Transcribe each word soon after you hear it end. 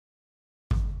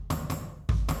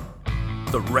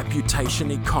The reputation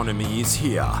economy is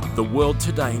here. The world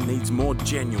today needs more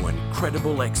genuine,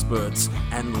 credible experts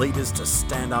and leaders to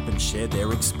stand up and share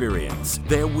their experience,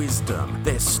 their wisdom,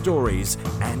 their stories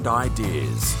and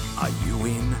ideas. Are you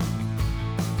in?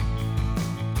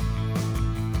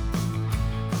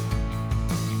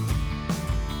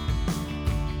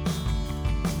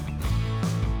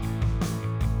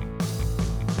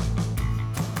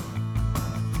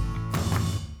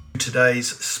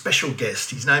 Today's special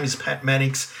guest. His name is Pat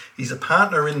Mannix. He's a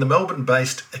partner in the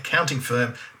Melbourne-based accounting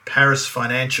firm Paris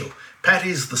Financial. Pat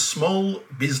is the small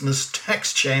business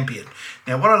tax champion.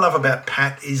 Now, what I love about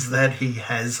Pat is that he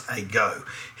has a go.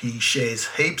 He shares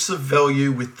heaps of value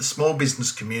with the small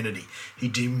business community. He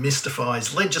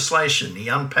demystifies legislation. He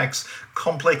unpacks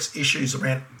complex issues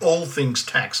around all things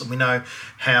tax, and we know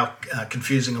how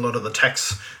confusing a lot of the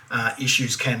tax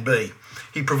issues can be.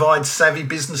 He provides savvy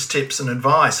business tips and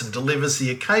advice and delivers the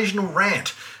occasional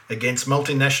rant against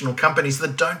multinational companies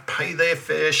that don't pay their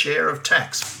fair share of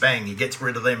tax. Bang, he gets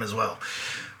rid of them as well.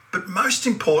 But most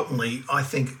importantly, I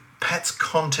think Pat's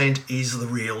content is the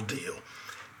real deal.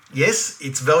 Yes,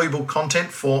 it's valuable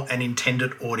content for an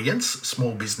intended audience,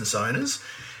 small business owners,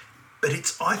 but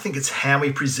I think it's how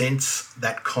he presents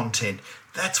that content.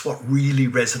 That's what really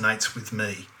resonates with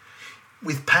me.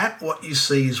 With Pat, what you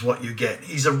see is what you get.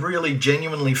 He's a really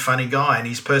genuinely funny guy and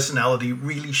his personality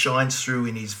really shines through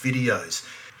in his videos.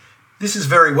 This is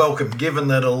very welcome given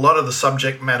that a lot of the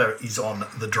subject matter is on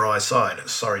the dry side.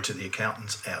 Sorry to the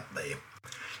accountants out there.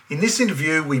 In this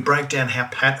interview, we break down how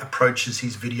Pat approaches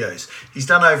his videos. He's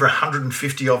done over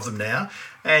 150 of them now,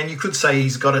 and you could say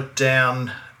he's got it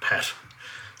down pat.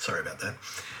 Sorry about that.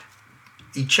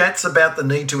 He chats about the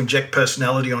need to inject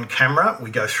personality on camera.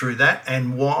 We go through that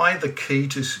and why the key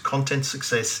to content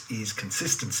success is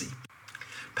consistency.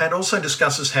 Pat also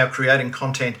discusses how creating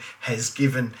content has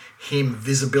given him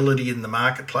visibility in the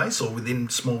marketplace or within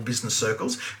small business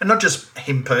circles, and not just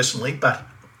him personally, but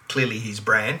clearly his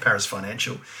brand, Paris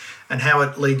Financial, and how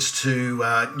it leads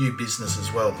to new business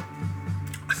as well.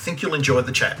 I think you'll enjoy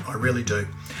the chat, I really do.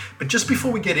 But just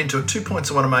before we get into it, 2 points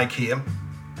I want to make here.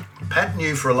 Pat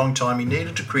knew for a long time he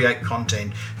needed to create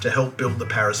content to help build the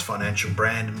Paris Financial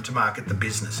brand and to market the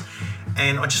business.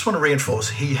 And I just want to reinforce,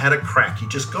 he had a crack. He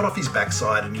just got off his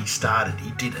backside and he started.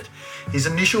 He did it. His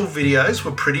initial videos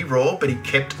were pretty raw, but he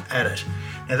kept at it.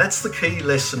 Now that's the key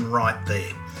lesson right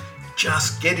there.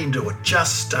 Just get into it.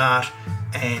 Just start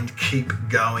and keep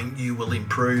going. You will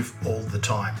improve all the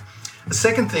time. The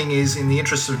second thing is, in the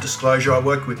interest of disclosure, I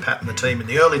worked with Pat and the team in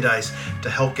the early days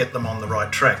to help get them on the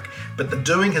right track. But the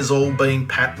doing has all been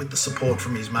Pat with the support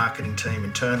from his marketing team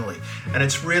internally. And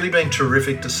it's really been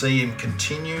terrific to see him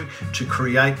continue to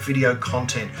create video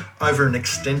content over an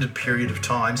extended period of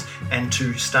times and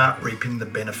to start reaping the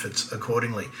benefits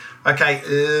accordingly. Okay,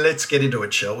 let's get into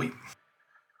it, shall we?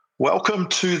 Welcome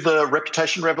to the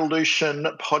Reputation Revolution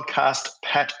podcast,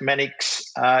 Pat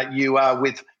Mannix. You are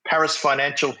with Paris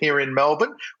Financial here in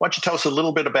Melbourne. Why don't you tell us a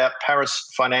little bit about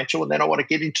Paris Financial, and then I want to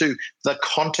get into the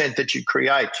content that you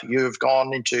create. You've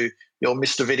gone into your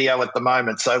Mr. Video at the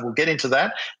moment, so we'll get into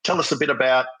that. Tell us a bit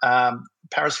about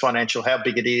Paris Financial, how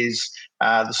big it is,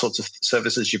 the sorts of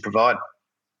services you provide.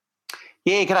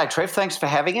 Yeah, g'day, Trev. Thanks for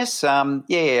having us.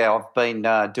 I've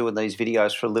been doing these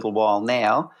videos for a little while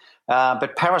now.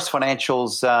 But Paris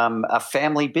Financial's a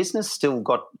family business, still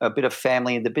got a bit of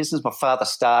family in the business. My father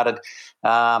started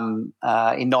in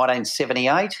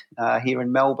 1978 here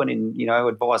in Melbourne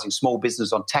advising small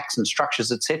business on tax and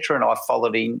structures, etc. And I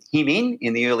followed him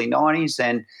in the early 90s.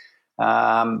 And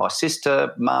my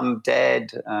sister, mum,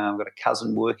 dad, I've got a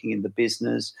cousin working in the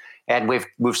business. And we've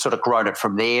sort of grown it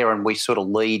from there, and we sort of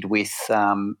lead with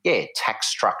tax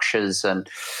structures and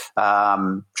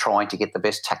trying to get the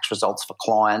best tax results for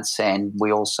clients. And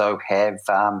we also have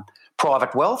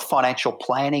private wealth, financial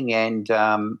planning, and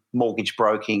mortgage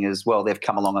broking as well. They've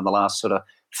come along in the last sort of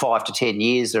 5 to 10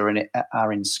 years,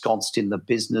 are ensconced in the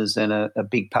business and a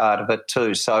big part of it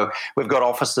too. So we've got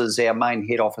offices, our main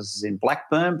head office is in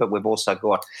Blackburn, but we've also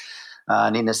got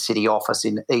an inner city office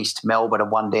in East Melbourne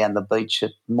and one down the beach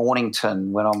at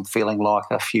Mornington when I'm feeling like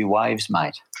a few waves,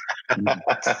 mate.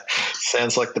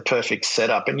 Sounds like the perfect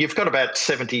setup. And you've got about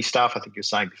 70 staff, I think you were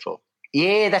saying before.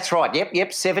 Yeah, that's right.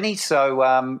 Yep, 70.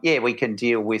 So, we can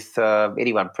deal with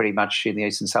anyone pretty much in the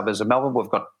eastern suburbs of Melbourne. We've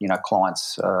got,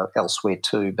 clients elsewhere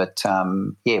too, but,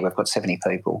 we've got 70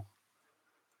 people.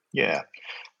 Yeah.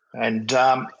 And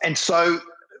so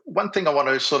one thing I want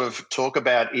to sort of talk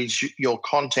about is your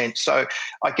content. So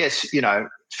I guess,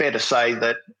 fair to say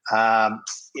that,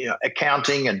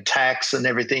 accounting and tax and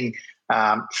everything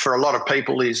for a lot of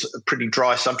people is a pretty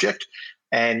dry subject.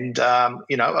 And, a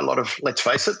lot of, let's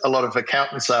face it, a lot of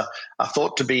accountants are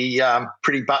thought to be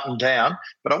pretty buttoned down.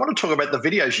 But I want to talk about the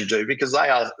videos you do, because they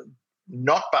are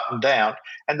not buttoned down.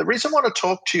 And the reason I want to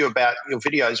talk to you about your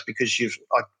videos, because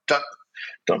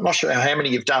I'm not sure how many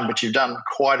you've done, but you've done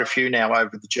quite a few now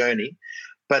over the journey.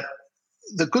 But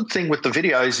the good thing with the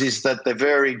videos is that they're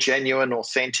very genuine,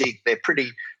 authentic. They're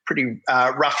pretty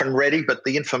rough and ready, but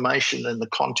the information and the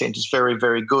content is very,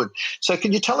 very good. So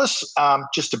can you tell us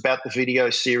just about the video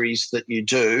series that you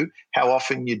do, how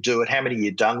often you do it, how many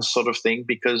you've done, sort of thing,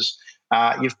 because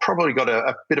you've probably got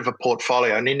a bit of a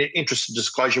portfolio. And in interest of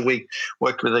disclosure, we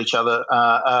worked with each other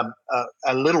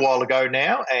a little while ago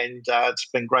now, and it's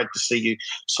been great to see you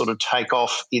sort of take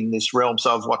off in this realm.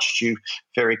 So I've watched you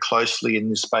very closely in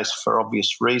this space for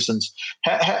obvious reasons.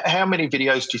 How many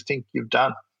videos do you think you've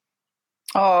done?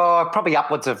 Oh, probably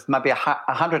upwards of maybe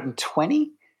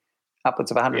 120,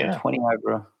 upwards of 120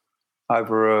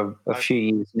 over a few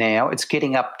years now. It's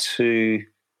getting up to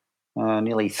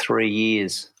nearly 3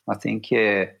 years, I think.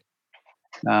 Yeah.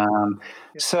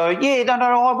 So yeah, no,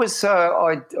 I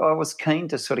was keen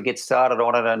to sort of get started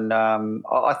on it, and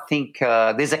I think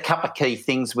there's a couple of key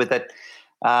things with it.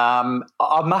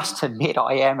 I must admit,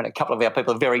 I am, and a couple of our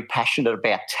people are very passionate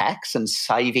about tax and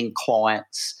saving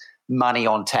clients money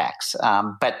on tax,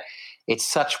 but it's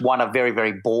such a very,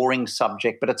 very boring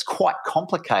subject, but it's quite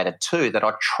complicated too, that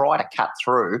I try to cut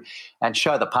through and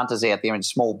show the punters out there in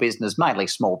small business, mainly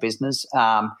small business,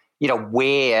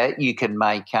 where you can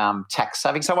make tax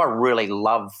savings. So I really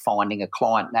love finding a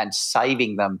client and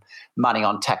saving them money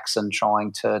on tax and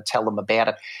trying to tell them about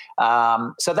it.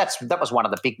 So that was one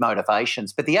of the big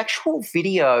motivations. But the actual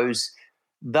videos,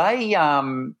 they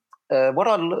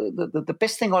the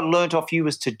best thing I learned off you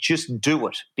was to just do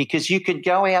it, because you could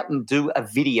go out and do a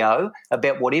video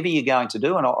about whatever you're going to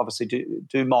do, and I obviously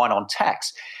do mine on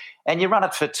tax, and you run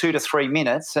it for 2 to 3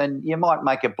 minutes, and you might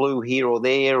make a blue here or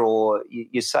there, or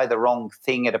you say the wrong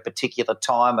thing at a particular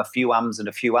time, a few ums and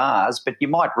a few ahs, but you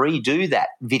might redo that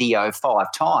video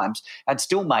 5 times and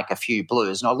still make a few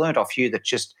blues. And I learned off you that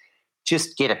just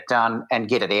get it done and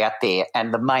get it out there.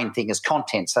 And the main thing is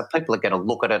content. So people are going to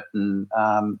look at it and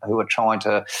who are trying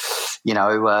to,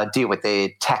 deal with their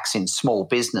tax in small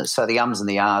business. So the ums and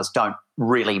the ahs don't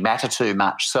really matter too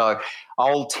much. So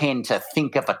I'll tend to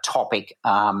think of a topic,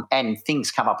 and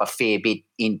things come up a fair bit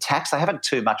in tax. They haven't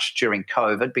too much during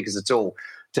COVID because it's all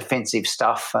defensive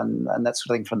stuff and that sort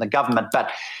of thing from the government.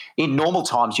 But in normal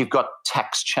times, you've got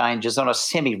tax changes on a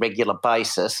semi-regular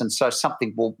basis, and so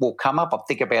something will come up. I'll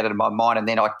think about it in my mind, and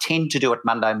then I tend to do it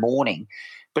Monday morning.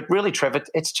 But really, Trevor,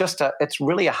 it's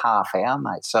really a half hour,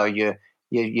 mate. So you're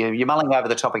mulling over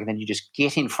the topic, and then you just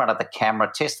get in front of the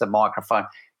camera, test the microphone,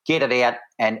 get it out,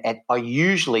 and I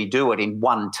usually do it in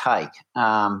one take.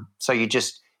 So you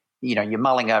just, you're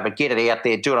mulling over, get it out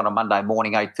there, do it on a Monday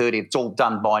morning, 8:30. It's all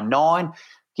done by 9.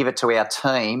 Give it to our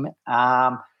team,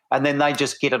 and then they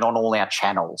just get it on all our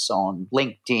channels, on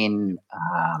LinkedIn,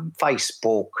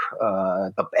 Facebook,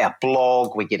 our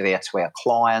blog. We get it out to our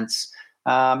clients,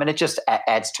 and it just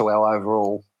adds to our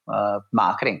overall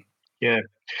marketing. Yeah.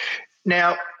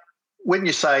 Now, when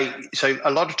you say, so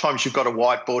a lot of times you've got a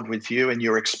whiteboard with you and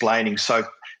you're explaining. So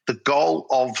the goal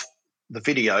of the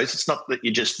videos, it's not that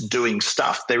you're just doing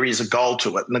stuff. There is a goal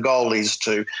to it, and the goal is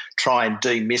to try and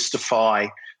demystify.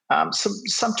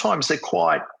 Sometimes they're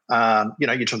quite,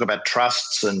 you talk about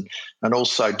trusts and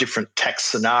also different tax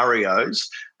scenarios,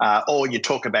 or you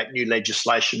talk about new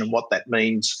legislation and what that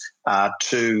means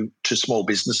to small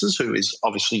businesses, who is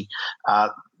obviously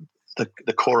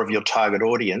the core of your target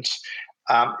audience.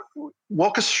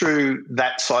 Walk us through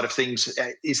that side of things.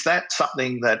 Is that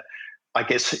something that, I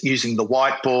guess, using the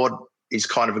whiteboard is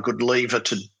kind of a good lever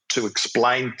to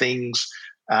explain things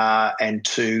and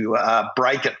to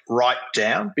break it right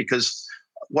down? Because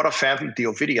what I found with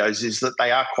your videos is that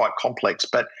they are quite complex,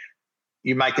 but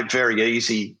you make it very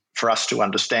easy for us to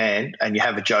understand, and you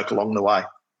have a joke along the way.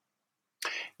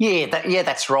 Yeah,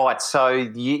 that's right.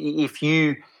 So if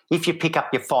you pick up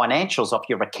your financials off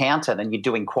your accountant and you're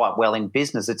doing quite well in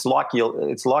business, it's likely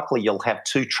you'll have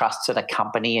 2 trusts at a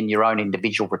company and your own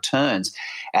individual returns,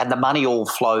 and the money all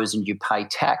flows and you pay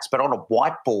tax. But on a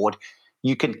whiteboard,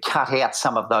 you can cut out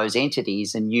some of those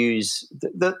entities and use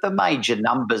the major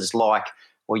numbers, like,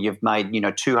 well, you've made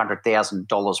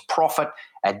 $200,000 profit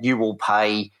and you will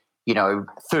pay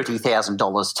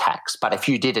 $30,000 tax. But if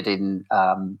you did it in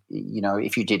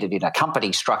a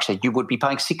company structure, you would be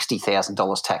paying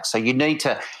 $60,000 tax. So you need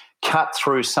to cut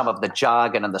through some of the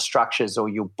jargon and the structures, or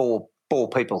you'll bore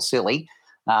people silly.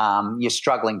 You're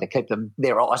struggling to keep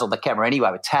their eyes on the camera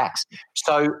anyway with tax.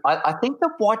 So I think the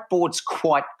whiteboard's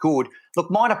quite good. Look,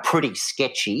 mine are pretty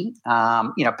sketchy.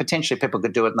 Potentially people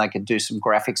could do it and they could do some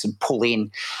graphics and pull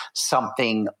in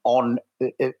something on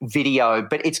video,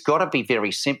 but it's got to be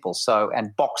very simple. So,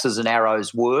 and boxes and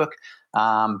arrows work,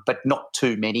 but not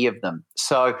too many of them.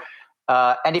 So,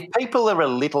 and if people are a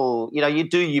little, you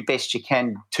do your best you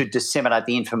can to disseminate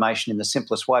the information in the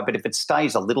simplest way, but if it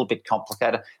stays a little bit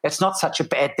complicated, it's not such a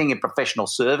bad thing in professional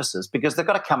services because they've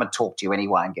got to come and talk to you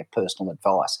anyway and get personal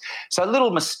advice. So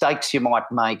little mistakes you might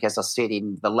make, as I said,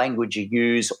 in the language you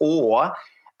use, or,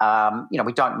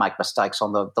 we don't make mistakes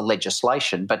on the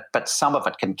legislation, but some of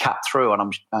it can cut through,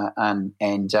 and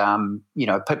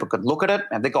people can look at it,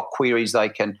 and they've got queries they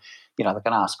can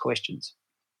ask questions.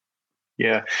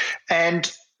 Yeah,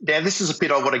 and now this is a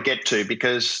bit I want to get to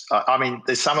because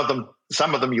there's some of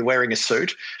them you're wearing a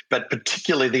suit, but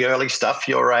particularly the early stuff.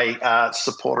 You're a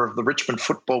supporter of the Richmond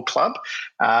Football Club,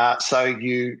 so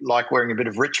you like wearing a bit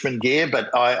of Richmond gear. But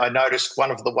I noticed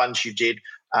one of the ones you did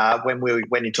when we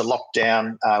went into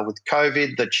lockdown with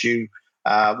COVID that you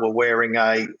were wearing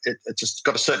it's just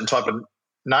got a certain type of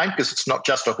name because it's not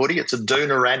just a hoodie, it's a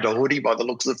doona and a hoodie by the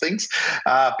looks of things,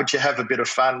 but you have a bit of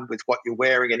fun with what you're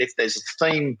wearing, and if there's a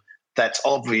theme that's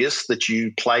obvious that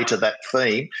you play to that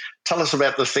theme, tell us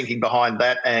about the thinking behind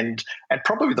that, and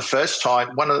probably the first time,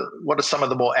 what are some of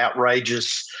the more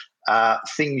outrageous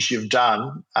things you've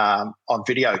done on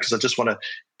video, because I just want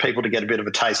people to get a bit of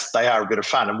a taste. They are a bit of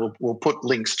fun, and we'll put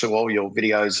links to all your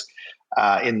videos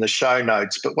in the show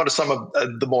notes. But what are some of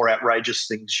the more outrageous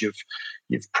things you've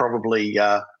probably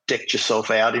decked yourself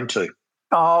out into?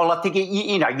 Oh, I think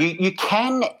you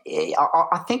can.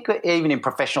 I think even in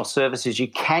professional services, you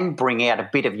can bring out a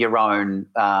bit of your own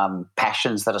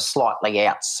passions that are slightly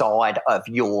outside of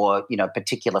your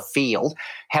particular field.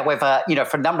 However,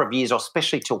 for a number of years, or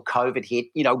especially till COVID hit,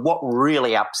 what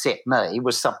really upset me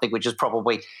was something which is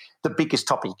probably the biggest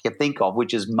topic you can think of,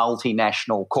 which is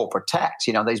multinational corporate tax.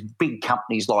 These big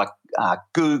companies like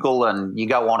Google, and you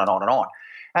go on and on and on.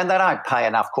 And they don't pay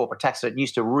enough corporate tax. So it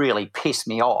used to really piss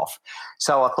me off.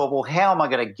 So I thought, well, how am I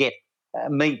going to get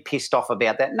me pissed off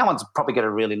about that? No one's probably going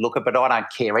to really look at it, but I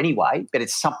don't care anyway. But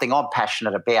it's something I'm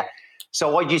passionate about.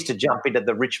 So I used to jump into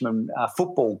the Richmond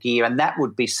football gear, and that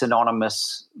would be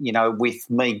synonymous, with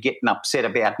me getting upset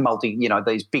about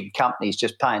these big companies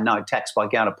just paying no tax by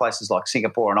going to places like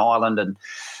Singapore and Ireland and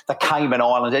the Cayman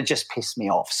Islands. It just pissed me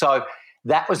off. So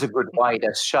that was a good way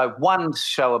to show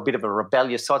a bit of a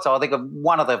rebellious side. So I think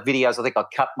one of the videos, I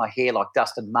cut my hair like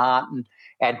Dustin Martin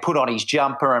and put on his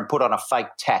jumper and put on a fake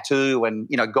tattoo and,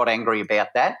 got angry about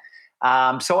that.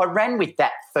 So I ran with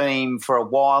that theme for a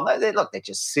while. They're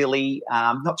just silly.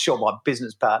 I'm not sure my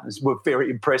business partners were very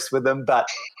impressed with them, but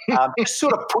just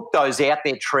sort of put those out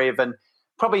there, Trev, and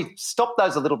probably stop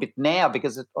those a little bit now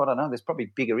because, I don't know, there's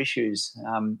probably bigger issues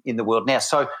in the world now.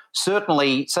 So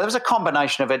certainly, there was a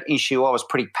combination of an issue I was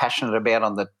pretty passionate about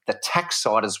on the tax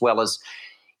side, as well as,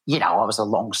 I was a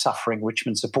long-suffering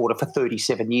Richmond supporter for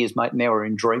 37 years, mate. Now we're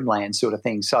in dreamland sort of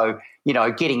thing. So,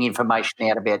 getting information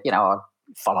out about, I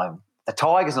follow the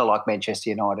Tigers and I like Manchester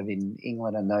United in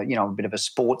England, and I'm a bit of a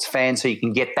sports fan, so you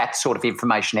can get that sort of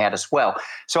information out as well.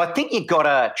 So I think you've got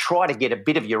to try to get a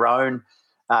bit of your own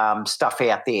stuff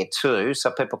out there too, so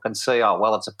people can see, oh,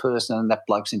 well, it's a person and that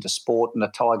bloke's into sport and the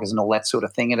Tigers and all that sort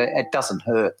of thing, and it doesn't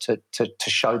hurt to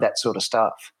show that sort of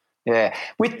stuff. Yeah,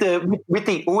 with the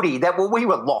hoodie, we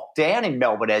were locked down in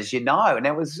Melbourne, as you know, and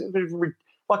it was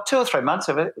like 2 or 3 months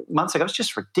ago. It was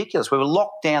just ridiculous. We were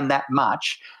locked down that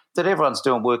much that everyone's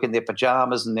doing work in their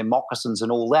pajamas and their moccasins and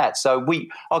all that. So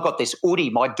I got this hoodie.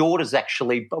 My daughters I've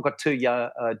got two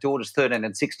daughters, 13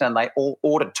 and 16. They all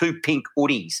ordered 2 pink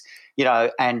hoodies,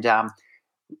 and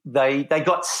they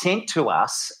got sent to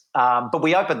us. But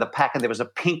we opened the pack and there was a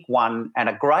pink one and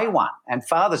a grey one. And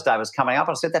Father's Day was coming up.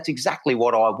 I said, that's exactly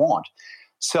what I want.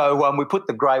 So we put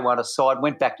the grey one aside,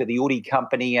 went back to the hoodie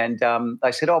company, and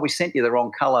they said, oh, we sent you the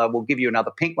wrong colour. We'll give you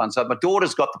another pink one. So my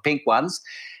daughters got the pink ones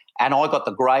and I got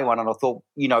the grey one, and I thought,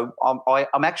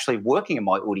 I'm actually working in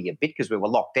my hoodie a bit because we were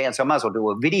locked down, so I might as well do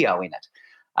a video in it.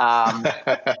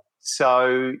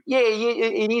 So,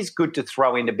 it is good to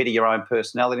throw in a bit of your own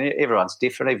personality. Everyone's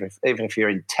different, even if you're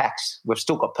in tax. We've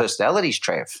still got personalities,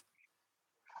 Trev.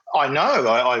 I know.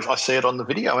 I see it on the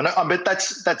video. And but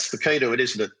that's the key to it,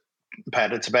 isn't it,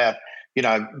 Pat? It's about,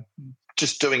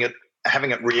 just doing it,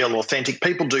 having it real, authentic.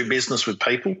 People do business with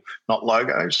people, not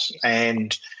logos.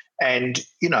 And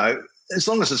as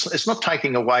long as it's not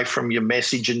taking away from your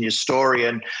message and your story,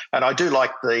 and I do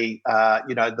like the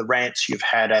the rants you've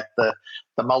had at the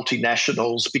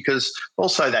multinationals, because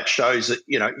also that shows that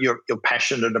you're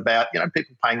passionate about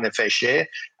people paying their fair share,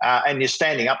 and you're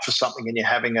standing up for something, and you're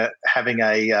having a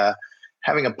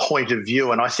point of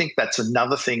view. And I think that's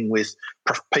another thing with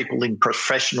people in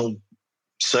professional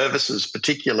services,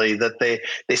 particularly, that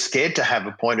they're scared to have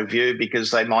a point of view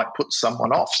because they might put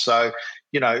someone off. So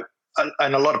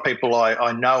and a lot of people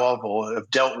I know of or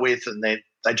have dealt with, and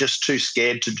they're just too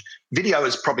scared to. Video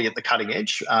is probably at the cutting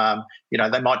edge.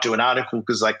 They might do an article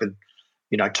because they could,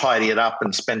 tidy it up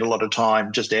and spend a lot of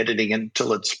time just editing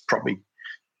until it's probably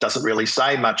doesn't really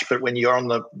say much. But when you're on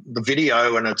the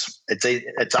video and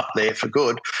it's up there for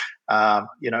good,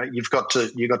 you've got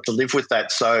to live with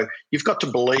that. So you've got to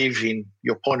believe in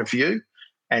your point of view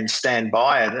and stand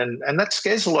by it, and that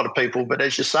scares a lot of people. But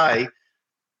as you say,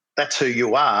 that's who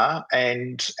you are,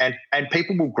 and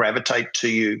people will gravitate to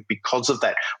you because of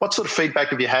that. What sort of feedback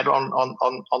have you had on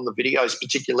the videos,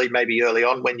 particularly maybe early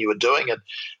on when you were doing it?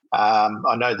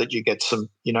 I know that you get some,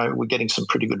 we're getting some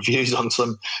pretty good views on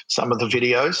some of the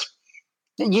videos.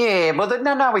 Yeah,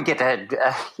 well, we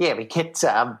get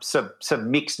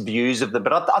some mixed views of them,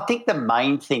 but I think the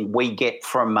main thing we get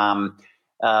from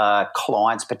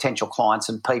clients, potential clients,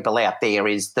 and people out there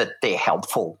is that they're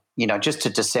helpful. Just to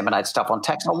disseminate stuff on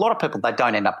tax. And a lot of people, they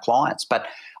don't end up clients, but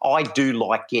I do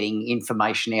like getting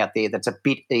information out there that's a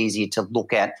bit easier to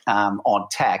look at on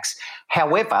tax.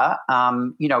 However,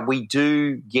 we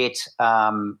do get,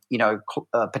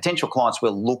 potential clients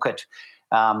will look at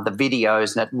the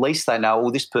videos, and at least they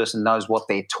know, this person knows what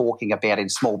they're talking about in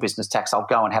small business tax. I'll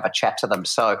go and have a chat to them.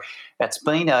 So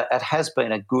it has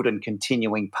been a good and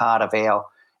continuing part of our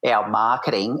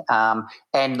marketing.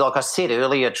 And like I said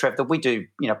earlier, Trev, that we do,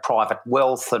 private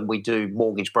wealth, and we do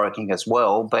mortgage broking as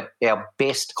well. But our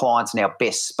best clients and our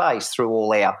best space through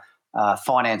all our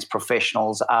finance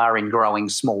professionals are in growing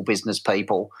small business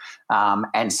people.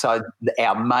 And so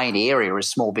our main area is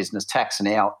small business tax, and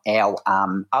our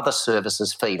other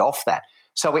services feed off that.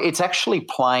 So it's actually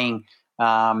playing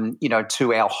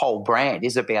to our whole brand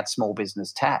is about small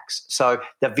business tax. So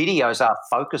the videos are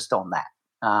focused on that.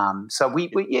 So we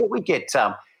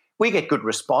get good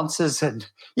responses, and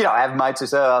I have mates who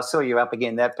say, "Oh, I saw you up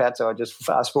again, that Pat," so I just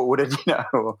fast forwarded,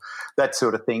 or that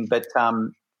sort of thing. But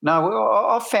no,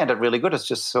 I've found it really good. It's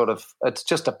just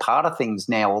a part of things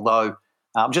now. Although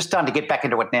I'm just starting to get back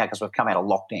into it now because we've come out of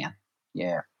lockdown.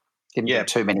 Yeah, didn't get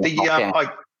too many.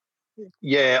 I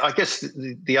guess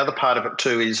the other part of it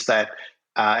too is that,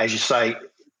 as you say,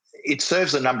 it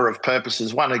serves a number of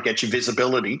purposes. One, it gets you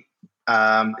visibility.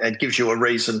 It gives you a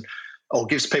reason, or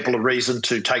gives people a reason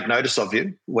to take notice of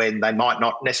you when they might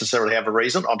not necessarily have a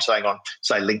reason. I'm saying on,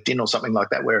 say, LinkedIn or something like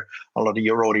that, where a lot of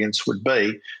your audience would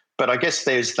be. But I guess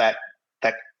there's that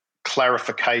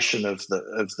clarification of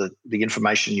the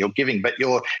information you're giving, but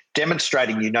you're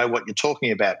demonstrating what you're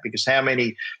talking about, because how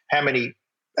many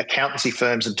accountancy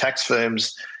firms and tax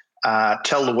firms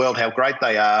tell the world how great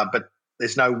they are, but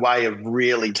there's no way of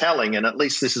really telling, and at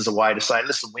least this is a way to say,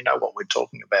 listen, we know what we're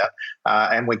talking about,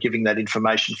 and we're giving that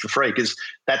information for free, because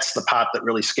that's the part that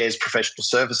really scares professional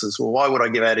services. Well, why would I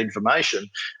give out information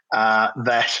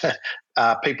that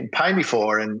people pay me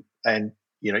for? And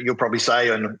you'll probably say,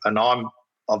 and I'm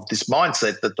of this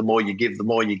mindset, that the more you give, the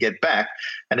more you get back.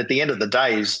 And at the end of the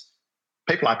day, is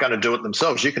people aren't going to do it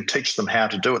themselves. You can teach them how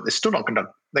to do it. They're still not going to.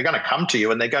 They're going to come to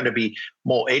you, and they're going to be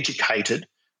more educated.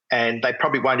 And they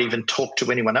probably won't even talk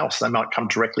to anyone else. They might come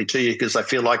directly to you because they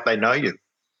feel like they know you.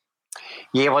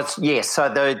 Yeah, So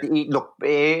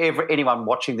anyone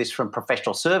watching this from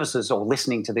professional services or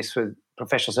listening to this from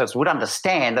professional services would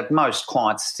understand that most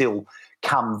clients still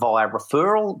come via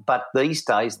referral, but these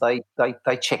days they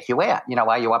check you out.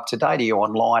 Are you up to date? Are you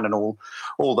online, and all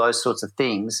those sorts of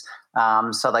things.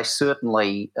 So they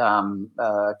certainly come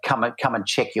and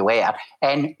check you out.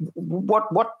 And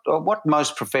what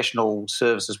most professional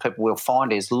services people will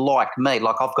find is, like me,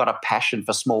 I've got a passion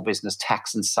for small business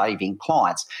tax and saving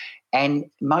clients. And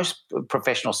most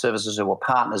professional services who are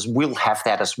partners will have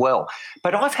that as well.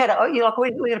 But I've had, we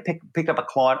had to pick up a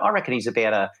client. I reckon he's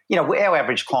about our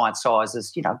average client size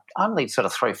is, only sort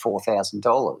of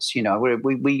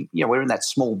 $3,000-$4,000. We're in that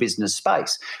small business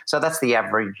space. So that's the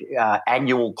average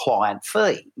annual client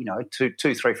fee, $2,000,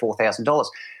 $3,000, $4,000.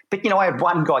 But, I had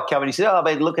one guy come and he said, "Oh, I've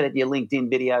been looking at your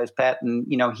LinkedIn videos, Pat, and,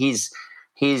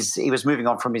 he was moving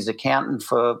on from his accountant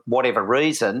for whatever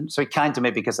reason, so he came to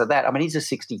me because of that." I mean, he's a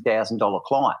 $60,000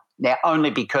 client now, only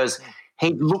because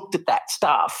he looked at that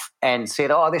stuff and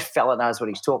said, "Oh, this fella knows what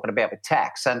he's talking about with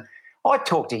tax." And I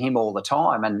talk to him all the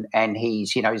time, and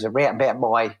he's he's around about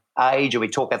my age, or we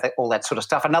talk about all that sort of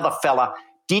stuff. Another fella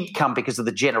did come because of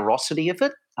the generosity of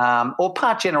it, or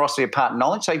part generosity or part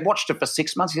knowledge. So he watched it for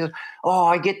 6 months. He said,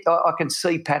 I can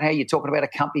see, Pat, how you're talking about a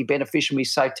company beneficial, we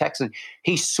save tax. And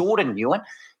he sort of knew it.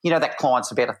 That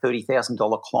client's about a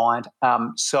 $30,000 client.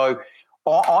 So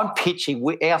I'm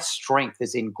pitching, our strength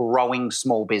is in growing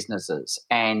small businesses,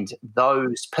 and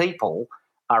those people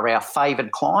are our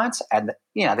favoured clients, and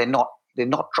they're not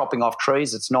dropping off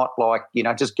trees. It's not like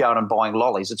just going and buying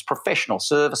lollies. It's professional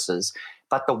services.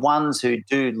 But the ones who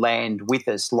do land with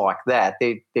us like that,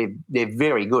 they're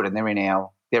very good, and they're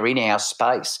in our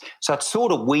space. So it's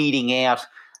sort of weeding out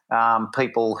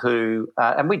people who,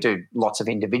 and we do lots of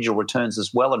individual returns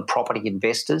as well, and property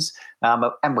investors,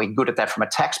 and we're good at that from a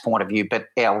tax point of view. But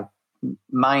our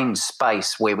main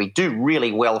space where we do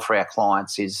really well for our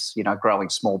clients is growing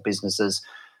small businesses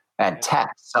and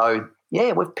tax. So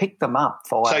yeah, we've picked them up.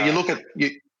 So you look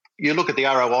at the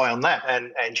ROI on that,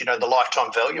 and the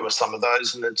lifetime value of some of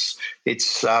those, and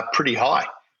it's pretty high.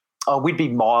 Oh, we'd be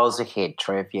miles ahead,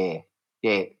 Trev.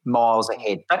 Yeah, miles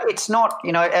ahead. But it's not,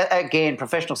 again,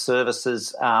 professional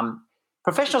services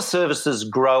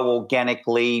grow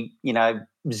organically, 0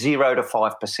 to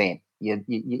 5%.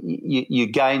 You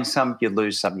gain some, you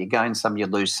lose some. You gain some, you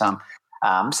lose some.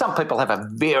 Some people have a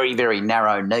very, very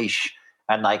narrow niche,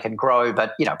 and they can grow,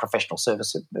 but, professional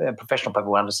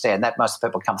people will understand that. Most of the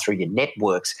people come through your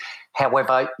networks.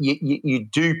 However, you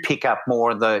do pick up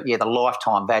more of the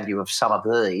lifetime value of some of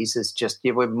these. It's just,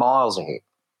 we're miles ahead.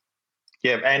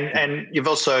 Yeah, and you've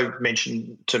also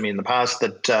mentioned to me in the past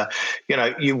that,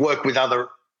 you work with other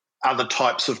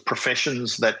types of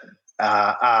professions that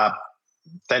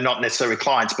they're not necessarily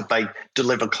clients, but they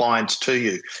deliver clients to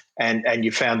you. And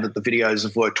you found that the videos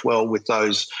have worked well with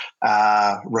those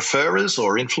referrers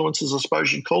or influencers, I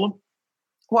suppose you'd call them?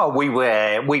 Well, we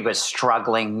were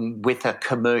struggling with a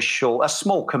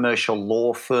small commercial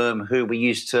law firm who we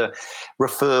used to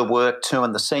refer work to,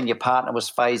 and the senior partner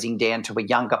was phasing down to a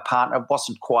younger partner. It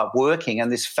wasn't quite working,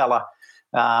 and this fella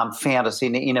found us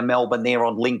in Melbourne there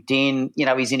on LinkedIn.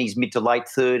 He's in his mid to late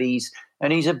 30s,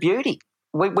 and he's a beauty.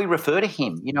 We refer to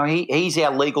him. He's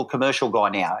our legal commercial guy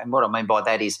now, and what I mean by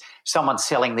that is someone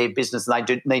selling their business, and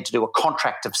they need to do a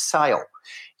contract of sale.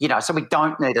 So we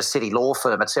don't need a city law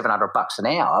firm at $700 an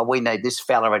hour. We need this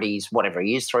fella at his, whatever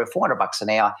he is, $300 or $400 an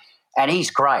hour, and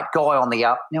he's great. Guy on the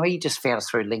up. He just found us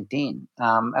through LinkedIn,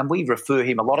 and we refer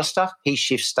him a lot of stuff. He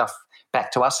shifts stuff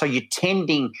back to us. So you're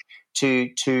tending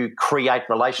to create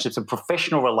relationships and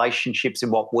professional relationships in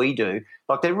what we do.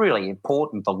 Like, they're really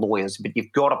important, the lawyers, but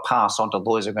you've got to pass on to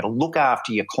lawyers who are going to look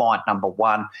after your client, number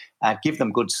one, give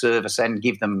them good service and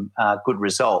give them good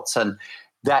results. And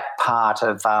that part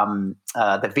of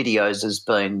the videos has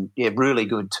been really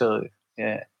good too.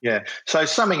 Yeah. So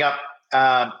summing up,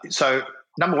 so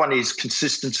number one is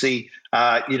consistency.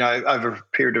 Over a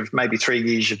period of maybe 3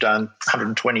 years, you've done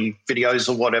 120 videos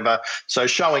or whatever. So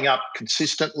showing up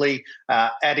consistently,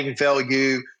 adding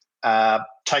value,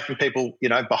 taking people,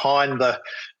 behind the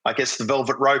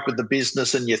velvet rope with the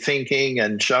business and your thinking,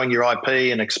 and showing your IP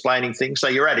and explaining things. So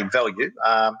you're adding value.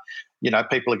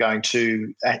 People are going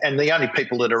to, and the only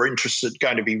people that are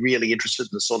going to be really interested in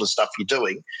the sort of stuff you're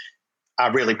doing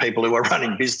are really people who are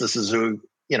running businesses who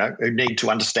need to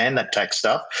understand that tax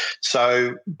stuff.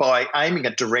 So by aiming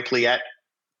it directly at,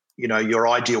 your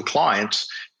ideal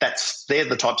clients, they're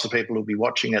the types of people who'll be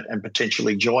watching it and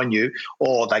potentially join you,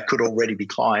 or they could already be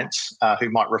clients who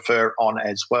might refer on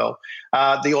as well.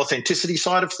 The authenticity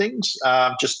side of things,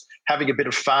 just having a bit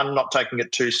of fun, not taking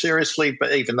it too seriously,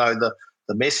 but even though the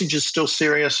message is still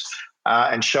serious,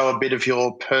 and show a bit of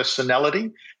your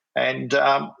personality, and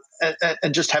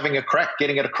just having a crack,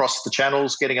 getting it across the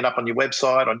channels, getting it up on your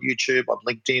website, on YouTube, on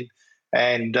LinkedIn,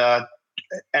 and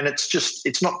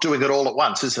it's not doing it all at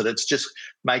once, is it? It's just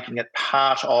making it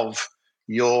part of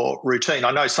your routine.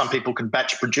 I know some people can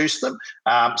batch produce them,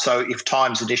 so if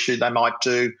time's an issue, they might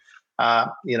do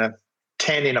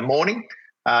 10 in a morning.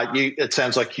 It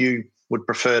sounds like you would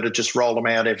prefer to just roll them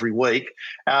out every week.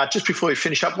 Just before we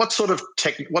finish up, what's the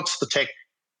tech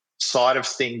side of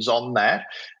things on that?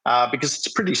 Because it's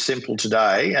pretty simple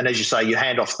today, and as you say, you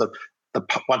hand off the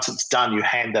once it's done, you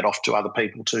hand that off to other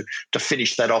people to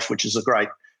finish that off, which is a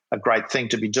great thing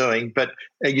to be doing. But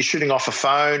are you shooting off a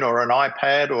phone or an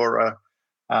iPad or a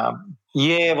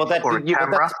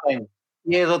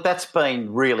that's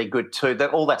been really good too.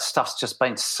 All that stuff's just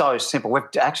been so simple. We've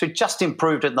actually just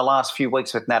improved it in the last few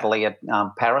weeks with Natalie at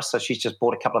Paris, so she's just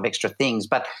bought a couple of extra things.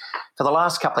 But for the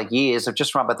last couple of years, I've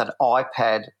just run with an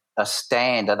iPad, a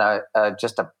stand, and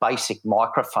just a basic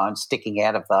microphone sticking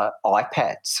out of the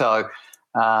iPad. So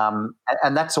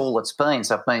And that's all it's been.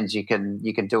 So it means you can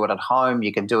do it at home,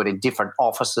 you can do it in different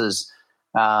offices,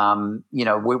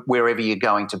 wherever you're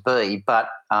going to be. But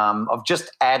I've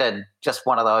just added just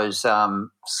one of those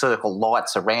circle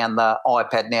lights around the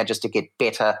iPad now just to get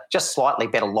slightly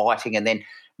better lighting. And then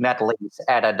Natalie's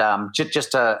added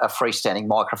just a freestanding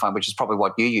microphone, which is probably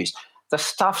what you use. The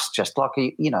stuff's just like,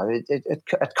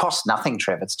 it costs nothing,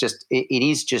 Trev. It's just, it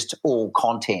is just all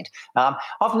content.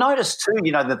 I've noticed too,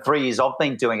 the 3 years I've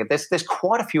been doing it, there's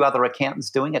quite a few other accountants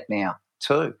doing it now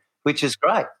too, which is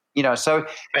great. So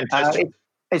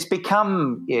it's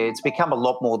become a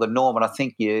lot more the norm. And I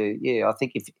think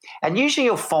and usually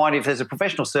you'll find if there's a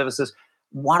professional services,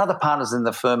 one of the partners in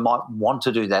the firm might want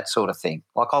to do that sort of thing.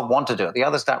 Like I want to do it. The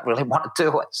others don't really want to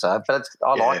do it. So, but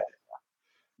I like it.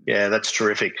 Yeah, that's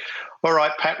terrific. All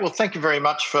right, Pat. Well, thank you very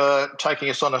much for taking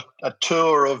us on a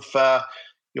tour of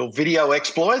your video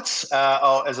exploits.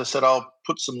 As I said, I'll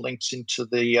put some links into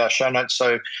the show notes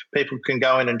so people can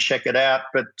go in and check it out.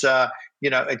 But,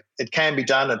 it can be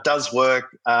done. It does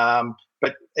work.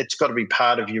 But it's got to be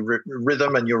part of your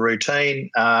rhythm and your routine.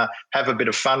 Have a bit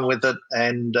of fun with it,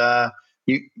 and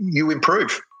you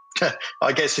improve.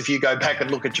 I guess if you go back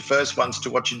and look at your first ones to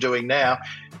what you're doing now,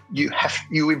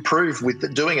 you improve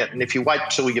with doing it. And if you wait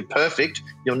till you're perfect,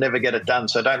 you'll never get it done.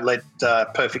 So don't let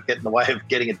perfect get in the way of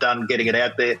getting it done, getting it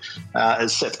out there.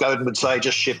 As Seth Godin would say,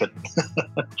 just ship it.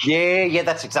 Yeah,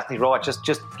 that's exactly right. Just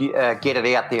get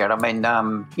it out there. And I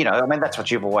mean, that's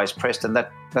what you've always pressed, and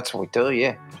that's what we do.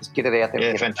 Yeah, just get it out there.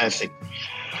 Yeah, fantastic.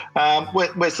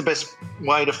 Where's the best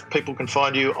way people can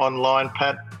find you online,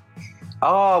 Pat?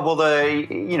 Oh, well,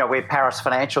 we're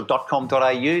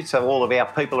parisfinancial.com.au, so all of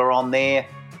our people are on there.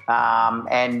 And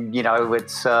I'm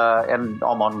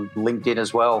on LinkedIn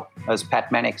as well as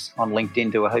Pat Mannix on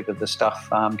LinkedIn. Do a heap of the stuff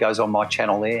goes on my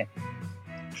channel there.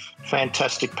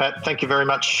 Fantastic, Pat. Thank you very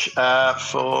much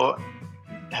for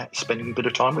spending a bit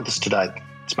of time with us today.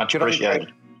 It's much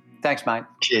appreciated. Thanks, mate.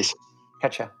 Cheers.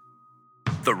 Catch ya.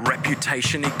 The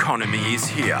reputation economy is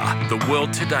here. The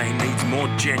world today needs more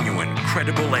genuine,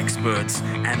 credible experts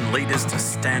and leaders to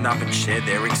stand up and share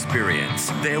their experience,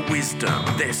 their wisdom,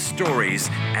 their stories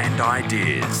and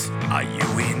ideas. Are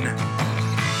you in?